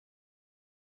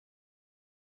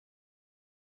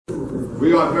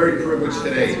We are very privileged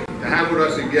today to have with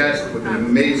us a guest with an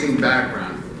amazing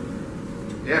background.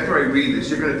 After I read this,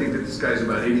 you're going to think that this guy's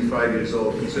about 85 years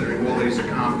old, considering all that he's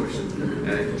accomplished.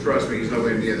 And trust me, he's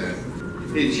nowhere near that.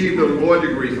 He achieved a law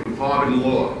degree from Harvard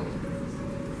Law.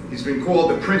 He's been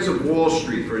called the Prince of Wall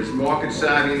Street for his market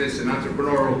savviness and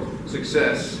entrepreneurial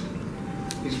success.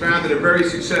 He's founded the very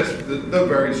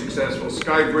successful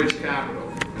Skybridge Capital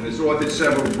and has authored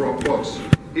several books.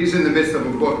 He's in the midst of a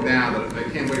book now that I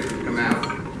can't wait for it to come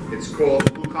out. It's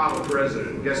called Blue Collar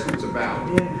President. Guess what it's about?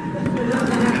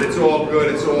 And it's all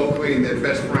good, it's all clean, they're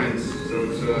best friends, so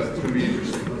it's going to be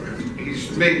interesting.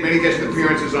 He's made many guest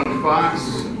appearances on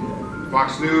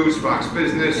Fox News, Fox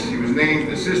Business. He was named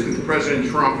assistant to President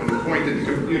Trump and appointed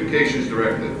the communications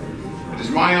director. It is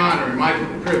my honor and my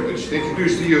privilege to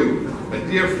introduce to you a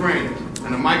dear friend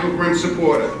and a Michael Grimm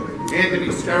supporter, Anthony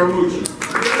Scaramucci.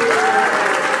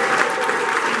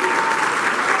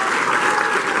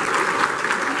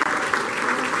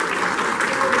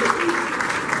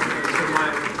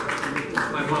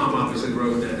 My mom obviously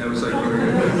wrote that. That was like,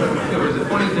 the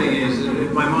funny thing is,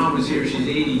 my mom was here, she's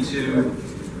 82.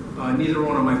 Neither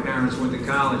one of my parents went to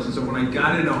college, and so when I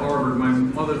got into Harvard, my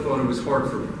mother thought it was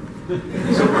Hartford.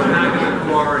 And so we're back in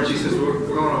the car, and she says, we're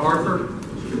going to Hartford?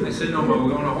 I said, no, Mom,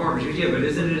 we're going to Harvard. She goes, yeah, but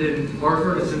isn't it in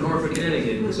Hartford? It's in Hartford,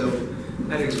 Connecticut. And so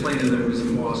I had to explain to her that it was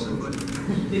in Boston. But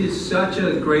it is such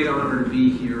a great honor to be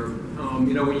here.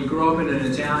 You know, when you grow up in an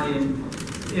Italian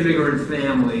immigrant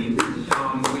family,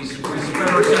 we spread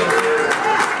ourselves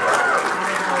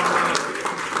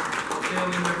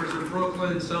family members in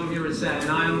Brooklyn, some here in Staten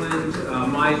Island.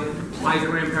 My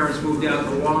grandparents moved out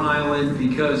to Long Island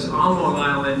because on Long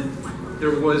Island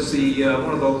there was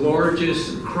one of the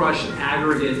largest crushed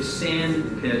aggregate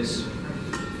sand pits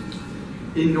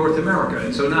in North America.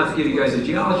 And so, not to give you guys a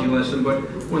geology lesson, but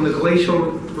when the glacier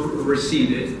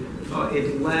receded,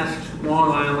 it left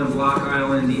Long Island, Block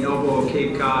Island, the elbow of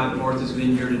Cape Cod, Martha's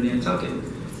Vineyard, and Nantucket.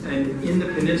 And in the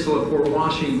peninsula of Port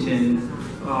Washington,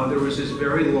 there was this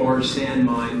very large sand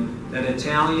mine that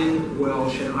Italian,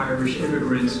 Welsh, and Irish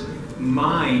immigrants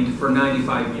mined for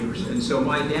 95 years. And so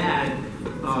my dad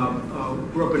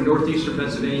grew up in northeastern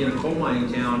Pennsylvania in a coal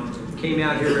mining town, came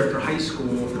out here after high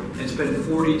school, and spent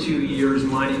 42 years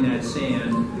mining that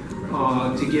sand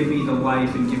to give me the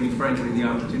life and give me, frankly, the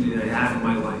opportunity that I had in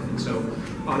my life. And so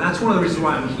that's one of the reasons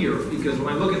why I'm here, because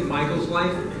when I look at Michael's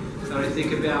life, and I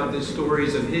think about the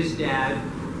stories of his dad,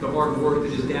 the hard work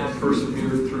that his dad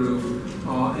persevered through,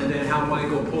 and then how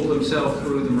Michael pulled himself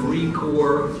through the Marine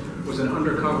Corps, was an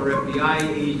undercover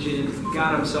FBI agent,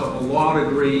 got himself a law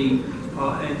degree,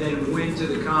 and then went to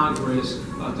the Congress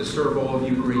to serve all of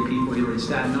you great people here in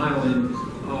Staten Island.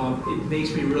 It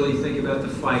makes me really think about the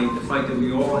fight that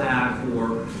we all have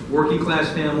for working class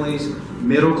families,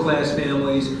 middle class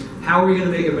families. How are we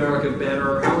going to make America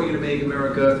better? How are we going to make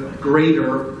America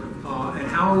greater? And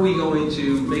how are we going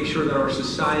to make sure that our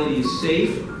society is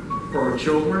safe for our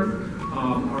children,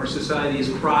 our society is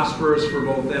prosperous for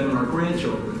both them and our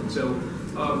grandchildren? And so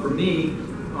for me,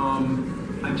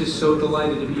 I'm just so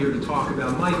delighted to be here to talk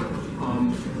about Michael.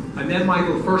 I met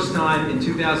Michael the first time in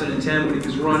 2010 when he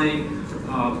was running.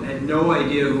 Had no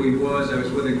idea who he was. I was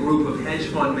with a group of hedge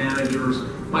fund managers.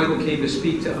 Michael came to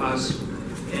speak to us,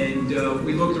 and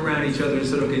we looked around each other and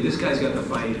said, okay, this guy's got the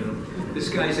fight in him. This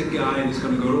guy's a guy that's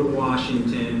going to go to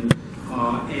Washington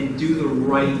and do the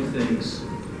right things.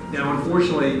 Now,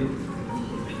 unfortunately,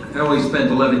 I only spent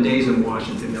 11 days in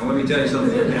Washington. Now, let me tell you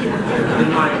something.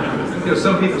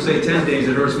 Some people say 10 days,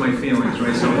 it hurts my feelings,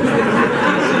 right? So, I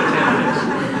can't say 10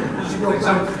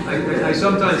 days. I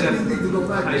sometimes have to,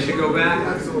 I should go back.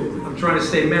 I'm trying to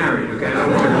stay married, okay? I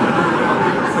don't want to,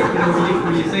 but,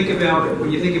 when you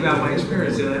think about my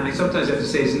experience, and I sometimes have to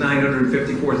say it's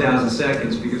 954,000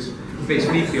 seconds because it makes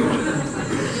me feel good.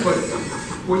 But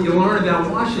what you learn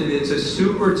about Washington, it's a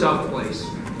super tough place.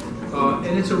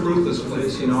 And it's a ruthless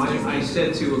place. You know, I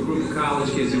said to a group of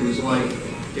college kids, it was like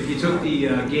if you took the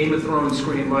Game of Thrones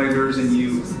screenwriters and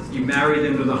you married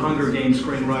them to the Hunger Games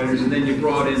screenwriters, and then you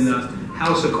brought in the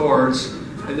House of Cards,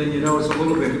 and then it's a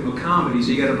little bit of a comedy,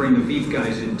 so you got to bring the beef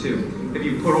guys in too. If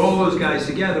you put all those guys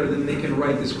together, then they can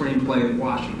write the screenplay of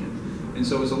Washington. And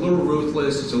so it's a little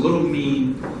ruthless, it's a little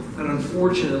mean, and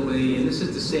unfortunately, and this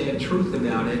is the sad truth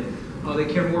about it, they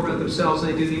care more about themselves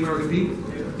than they do the American people.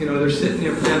 You know, they're sitting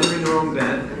there feathering their own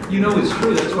bed. You know it's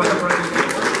true, that's why they're writing it.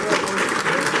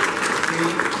 We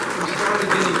started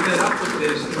getting fed up with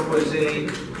this.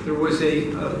 There was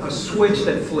a switch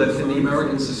that flipped in the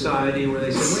American society where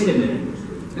they said, wait a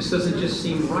minute, this doesn't just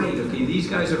seem right. Okay, these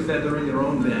guys are feathering their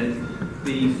own bed.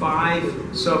 The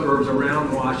 5 suburbs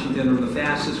around Washington are the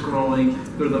fastest growing,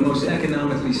 they're the most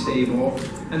economically stable,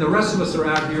 and the rest of us are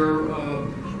out here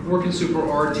working super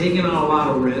hard, taking on a lot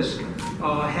of risk.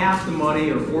 Half the money,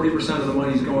 or 40% of the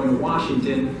money, is going to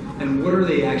Washington, and what are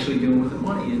they actually doing with the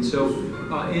money? And so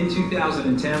in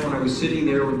 2010, when I was sitting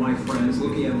there with my friends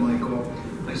looking at Michael,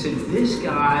 I said, this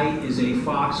guy is a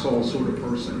foxhole sort of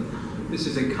person. This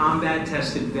is a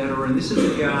combat-tested veteran. This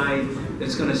is a guy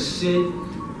that's going to sit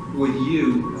with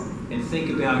you and think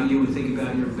about you and think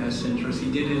about your best interests.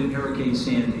 He did it in Hurricane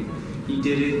Sandy. He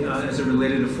did it as it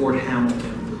related to Fort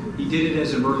Hamilton. He did it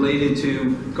as it related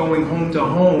to going home to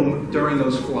home during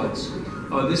those floods.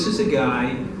 This is a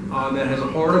guy that has a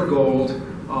heart of gold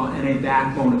and a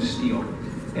backbone of steel.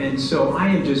 And so I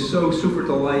am just so super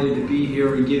delighted to be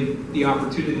here and give the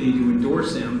opportunity to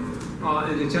endorse him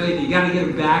and to tell you that you got to get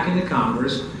him back into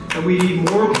Congress, and we need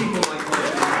more people like him.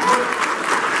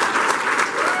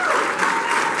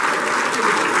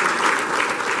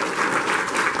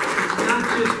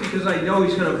 Because I know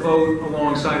he's going to vote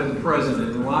alongside of the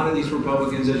president. And a lot of these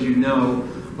Republicans, as you know,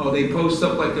 they post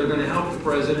stuff like they're going to help the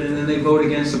president, and then they vote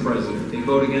against the president. They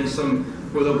vote against him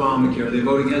with Obamacare. They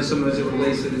vote against him as it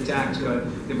relates to the tax cut.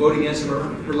 They vote against him as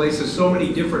it relates to so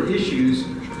many different issues.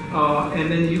 And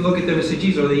then you look at them and say,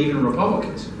 geez, are they even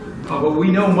Republicans? But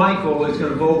we know Michael is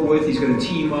going to vote with, he's going to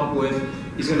team up with,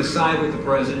 he's going to side with the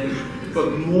president.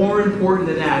 But more important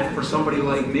than that, for somebody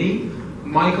like me,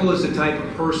 Michael is the type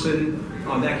of person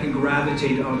that can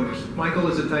gravitate others. Michael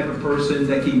is the type of person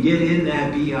that can get in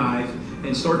that beehive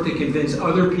and start to convince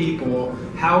other people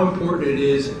how important it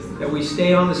is that we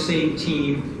stay on the same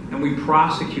team and we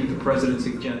prosecute the president's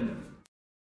agenda.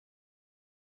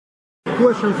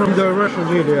 Question from the Russian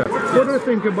media. What do you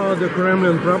think about the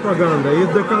Kremlin propaganda? Is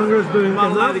the Congress doing enough?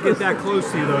 I'm not allowed to get that close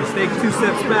to you, though. Stay 2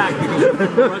 steps back because of the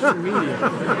Russian media.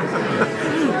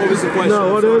 What was the question?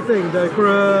 No, what do you think?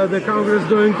 The Congress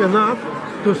doing enough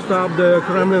to stop the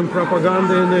Kremlin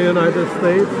propaganda in the United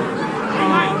States?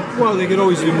 Well, they could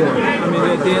always do more. I mean,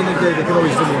 at the end of the day, they could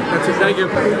always do more. That's it. Thank you.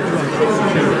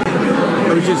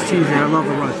 I was just teasing. I love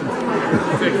the Russians.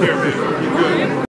 Take care, man.